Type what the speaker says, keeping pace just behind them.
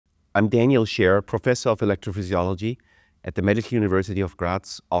I'm Daniel Scherr, Professor of Electrophysiology at the Medical University of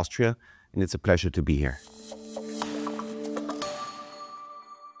Graz, Austria, and it's a pleasure to be here.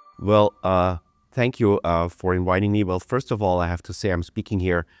 Well, thank you for inviting me. Well, first of all, I have to say I'm speaking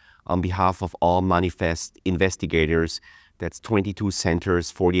here on behalf of all Manifest investigators. That's 22 centers,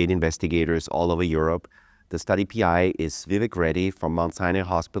 48 investigators all over Europe. The study PI is Vivek Reddy from Mount Sinai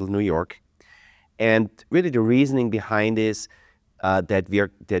Hospital, New York. And really the reasoning behind is that we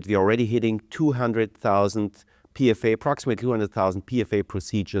are already hitting 200,000 PFA, approximately 200,000 PFA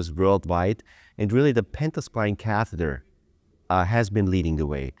procedures worldwide. And really the pentaspline catheter has been leading the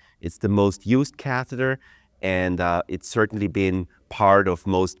way. It's the most used catheter, and it's certainly been part of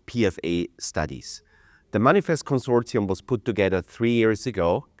most PFA studies. The Manifest Consortium was put together 3 years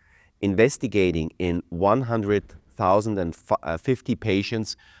ago, investigating in 100,050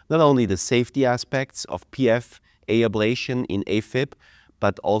 patients, not only the safety aspects of PFA ablation in AFib,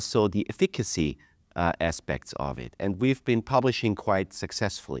 but also the efficacy aspects of it. And we've been publishing quite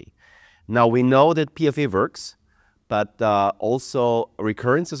successfully. Now we know that PFA works, but also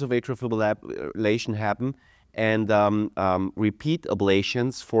recurrences of atrial fibrillation happen, and repeat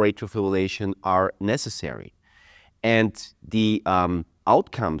ablations for atrial fibrillation are necessary. And the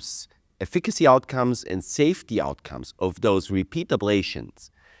outcomes, efficacy outcomes and safety outcomes of those repeat ablations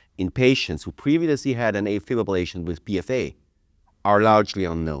in patients who previously had an AFib ablation with PFA are largely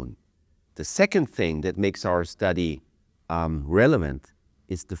unknown. The second thing that makes our study relevant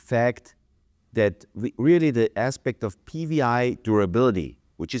is the fact that really the aspect of PVI durability,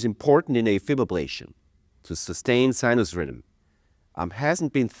 which is important in AFib ablation to sustain sinus rhythm,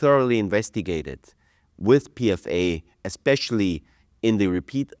 hasn't been thoroughly investigated with PFA, especially in the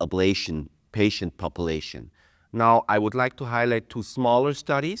repeat ablation patient population. Now, I would like to highlight two smaller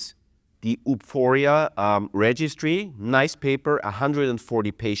studies. The Euphoria registry, nice paper,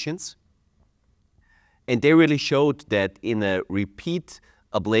 140 patients. And they really showed that in a repeat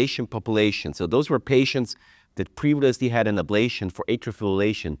ablation population, so those were patients that previously had an ablation for atrial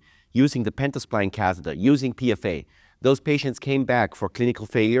fibrillation using the pentaspline catheter, using PFA. Those patients came back for clinical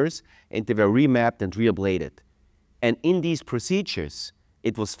failures and they were remapped and reablated. And in these procedures,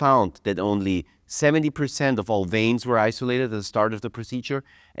 it was found that only 70% of all veins were isolated at the start of the procedure,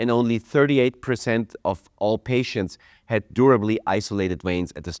 and only 38% of all patients had durably isolated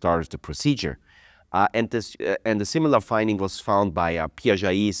veins at the start of the procedure. And the similar finding was found by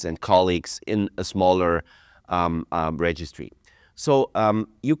Piaget and colleagues in a smaller registry. So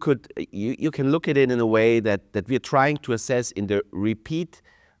you can look at it in a way that we're trying to assess in the repeat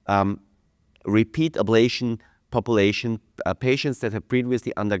ablation population, patients that have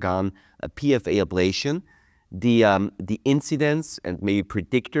previously undergone a PFA ablation, the incidence and maybe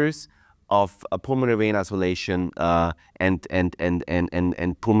predictors of a pulmonary vein isolation and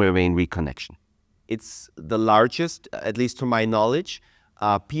pulmonary vein reconnection. It's the largest, at least to my knowledge,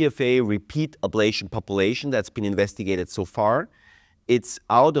 PFA repeat ablation population that's been investigated so far. It's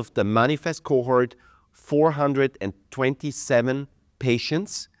out of the Manifest cohort, 427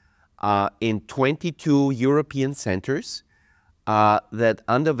 patients in 22 European centers that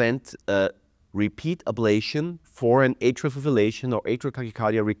underwent a repeat ablation for an atrial fibrillation or atrial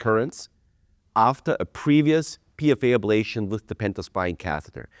tachycardia recurrence after a previous PFA ablation with the pentaspline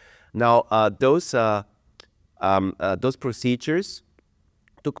catheter. Now, those procedures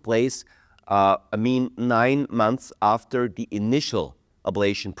took place a mean 9 months after the initial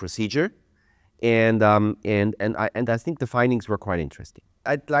ablation procedure, and I think the findings were quite interesting.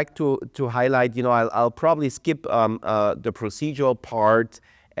 I'd like to highlight, I'll probably skip the procedural part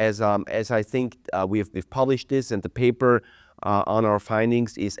as I think we've published this, and the paper on our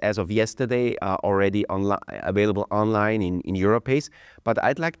findings is, as of yesterday, already available online in Europace. But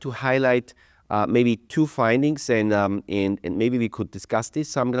I'd like to highlight maybe two findings, and maybe we could discuss this.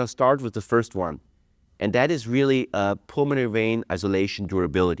 So I'm going to start with the first one, and that is really pulmonary vein isolation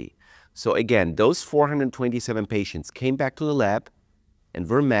durability. So again, those 427 patients came back to the lab and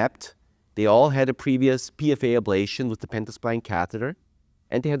were mapped. They all had a previous PFA ablation with the pentaspline catheter,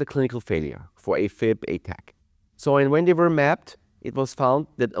 and they had a clinical failure for AFib, ATAC. So and when they were mapped, it was found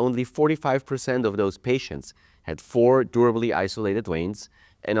that only 45% of those patients had 4 durably isolated veins,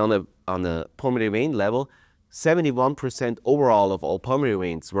 and on a pulmonary vein level, 71% overall of all pulmonary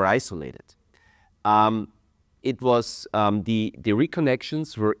veins were isolated. It was the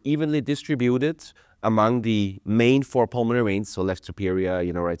reconnections were evenly distributed among the main 4 pulmonary veins, so left superior,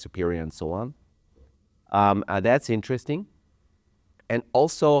 right superior, and so on. That's interesting. And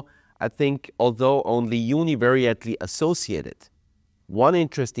also, I think, although only univariately associated, one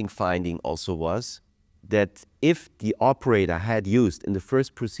interesting finding also was that if the operator had used in the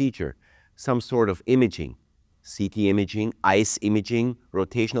first procedure some sort of imaging, CT imaging, ICE imaging,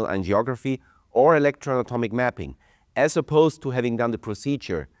 rotational angiography, or electroanatomic mapping, as opposed to having done the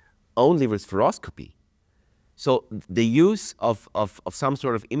procedure only with fluoroscopy. So the use of some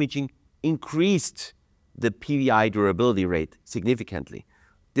sort of imaging increased the PVI durability rate significantly.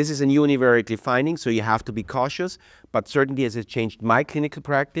 This is a new Radcliffe finding, so you have to be cautious, but certainly as it changed my clinical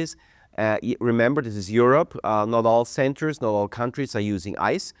practice. Remember, this is Europe. Not all centers, not all countries are using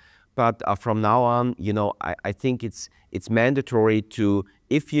ICE, but from now on, you know, I think it's mandatory to,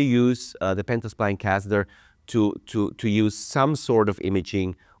 if you use the pentaspline catheter, to use some sort of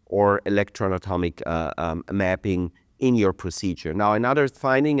imaging or electroanatomic mapping in your procedure. Now, another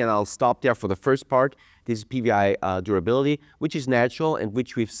finding, and I'll stop there for the first part, this is PVI durability, which is natural and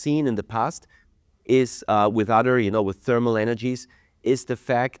which we've seen in the past, is with other, you know, with thermal energies, is the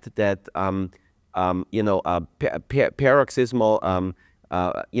fact that, you know, paroxysmal,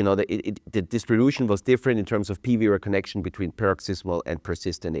 you know, the distribution was different in terms of PV reconnection between paroxysmal and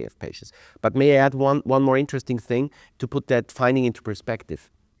persistent AF patients. But may I add one more interesting thing to put that finding into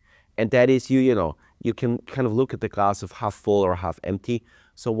perspective? And that is, you know, you can kind of look at the glass of half full or half empty.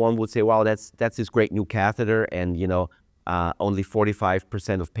 So one would say, wow, that's this great new catheter, and you know, only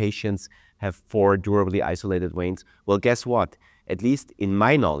 45% of patients have 4 durably isolated veins. Well, guess what? At least in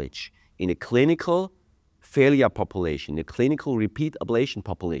my knowledge, in a clinical failure population, a clinical repeat ablation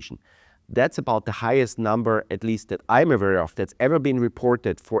population, that's about the highest number, at least that I'm aware of, that's ever been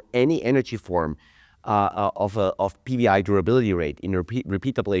reported for any energy form of PVI durability rate in a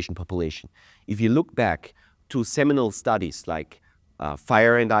repeat ablation population. If you look back to seminal studies like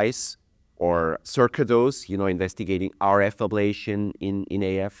Fire and Ice or Circadose, you know, investigating RF ablation in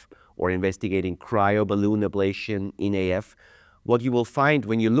AF, or investigating cryoballoon ablation in AF, what you will find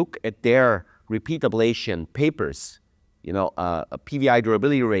when you look at their repeat ablation papers, you know, PVI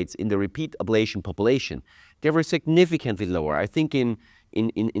durability rates in the repeat ablation population, they were significantly lower. I think in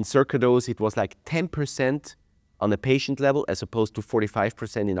Circadose, it was like 10% on the patient level as opposed to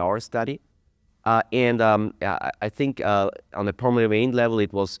 45% in our study. I think on the pulmonary vein level,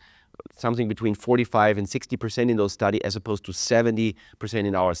 it was something between 45 and 60% in those studies as opposed to 70%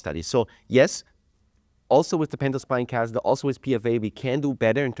 in our study. So yes, also with the pentaspline catheter, also with PFA, we can do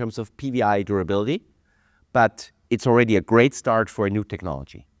better in terms of PVI durability, but it's already a great start for a new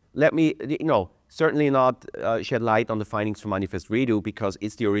technology. Let me, you know, certainly not shed light on the findings from Manifest Redo because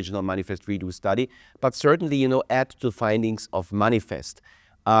it's the original Manifest Redo study, but certainly, you know, add to the findings of Manifest.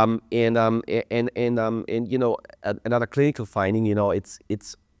 And you know, another clinical finding, you know, it's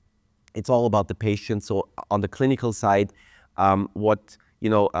all about the patient. So on the clinical side, what, you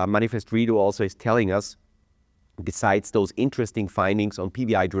know, Manifest Redo also is telling us, besides those interesting findings on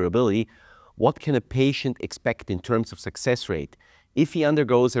PVI durability, what can a patient expect in terms of success rate if he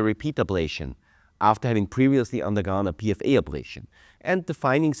undergoes a repeat ablation after having previously undergone a PFA ablation? And the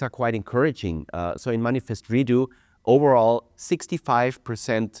findings are quite encouraging. So in Manifest Redo, overall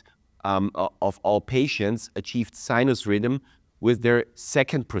 65% of all patients achieved sinus rhythm with their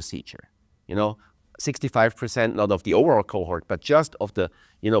second procedure. You know, 65% not of the overall cohort, but just of the,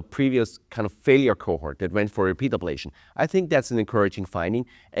 you know, previous kind of failure cohort that went for repeat ablation. I think that's an encouraging finding.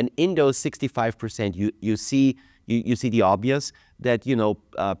 And in those 65%, you see the obvious that, you know,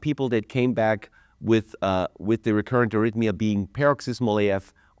 people that came back with the recurrent arrhythmia being paroxysmal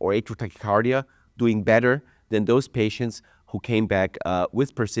AF or atrial tachycardia doing better than those patients who came back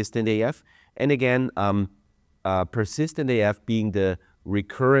with persistent AF. And again, persistent AF being the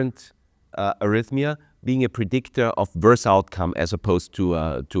recurrent arrhythmia being a predictor of worse outcome as opposed to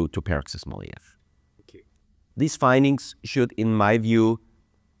paroxysmal AF. Okay. These findings should, in my view,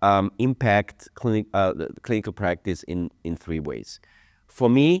 impact clinical practice in 3 ways. For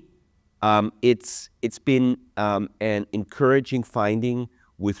me, it's been an encouraging finding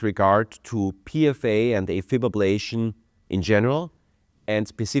with regard to PFA and AFib ablation in general, and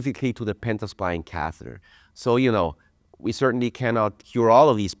specifically to the pentaspline catheter. So, you know, we certainly cannot cure all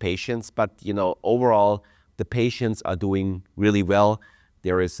of these patients, but, you know, overall, the patients are doing really well.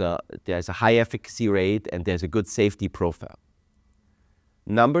 There's a high efficacy rate and there's a good safety profile.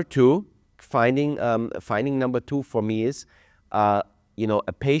 Number 2, finding number 2 for me is, you know,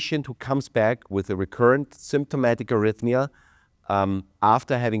 a patient who comes back with a recurrent symptomatic arrhythmia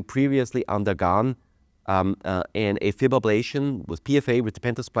after having previously undergone an AFib ablation with PFA with the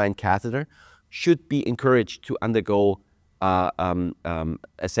pentaspline catheter should be encouraged to undergo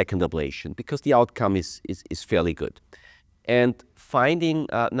a second ablation because the outcome is fairly good. And finding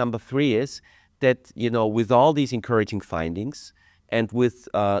number 3 is that, you know, with all these encouraging findings And with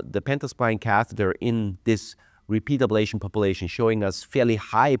the pentaspline catheter in this repeat ablation population showing us fairly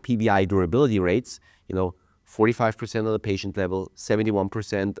high PVI durability rates, 45% on the patient level,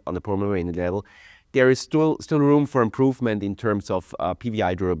 71% on the pulmonary level, there is still room for improvement in terms of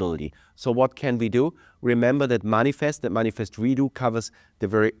PVI durability. So what can we do? Remember that Manifest Redo covers the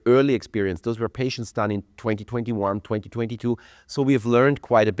very early experience. Those were patients done in 2021, 2022. So we have learned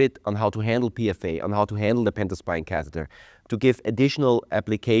quite a bit on how to handle PFA, on how to handle the pentaspline catheter, to give additional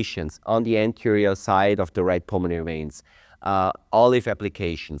applications on the anterior side of the right pulmonary veins, olive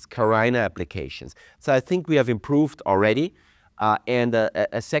applications, carina applications. So I think we have improved already. And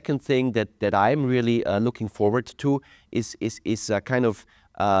a second thing that I'm really looking forward to is kind of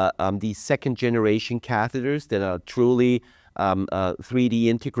the second generation catheters that are truly 3D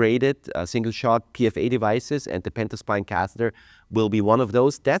integrated, single shot PFA devices, and the pentaspline catheter will be one of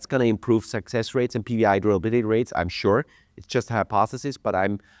those. That's going to improve success rates and PVI durability rates, I'm sure. It's just a hypothesis, but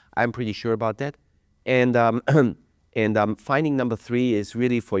I'm pretty sure about that. And finding number 3 is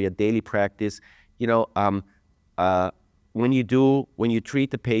really for your daily practice. When you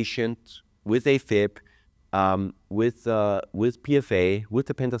treat the patient with AFib, with PFA, with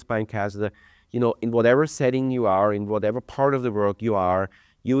the pentaspline catheter, in whatever setting you are, in whatever part of the world you are,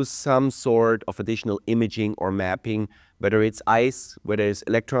 use some sort of additional imaging or mapping, whether it's ICE, whether it's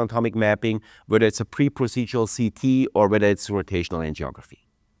electron-atomic mapping, whether it's a pre-procedural CT, or whether it's rotational angiography.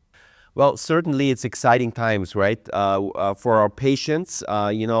 Well, certainly it's exciting times, right? For our patients,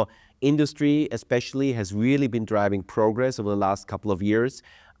 industry especially has really been driving progress over the last couple of years.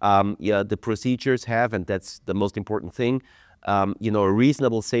 The procedures have, and that's the most important thing, a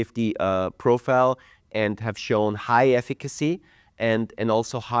reasonable safety profile and have shown high efficacy and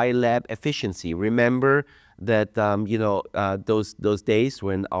also high lab efficiency. Remember that those days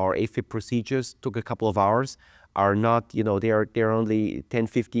when our AFib procedures took a couple of hours are not, they're only 10,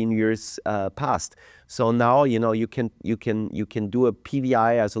 15 years past. So now, you can do a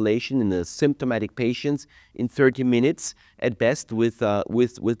PVI isolation in the symptomatic patients in 30 minutes at best with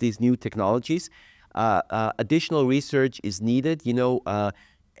these new technologies. Additional research is needed.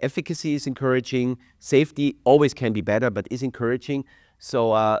 Efficacy is encouraging. Safety always can be better, but is encouraging.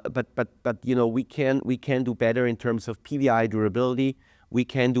 So, we can do better in terms of PVI durability. We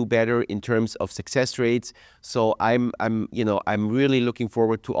can do better in terms of success rates. So I'm really looking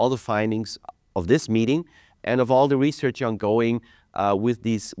forward to all the findings of this meeting and of all the research ongoing with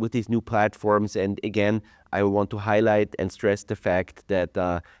these new platforms. And again, I want to highlight and stress the fact that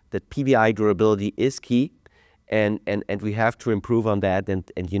that PVI durability is key, and we have to improve on that. And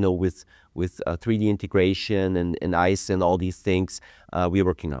with 3D integration and ICE and all these things, we're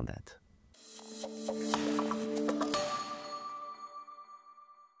working on that.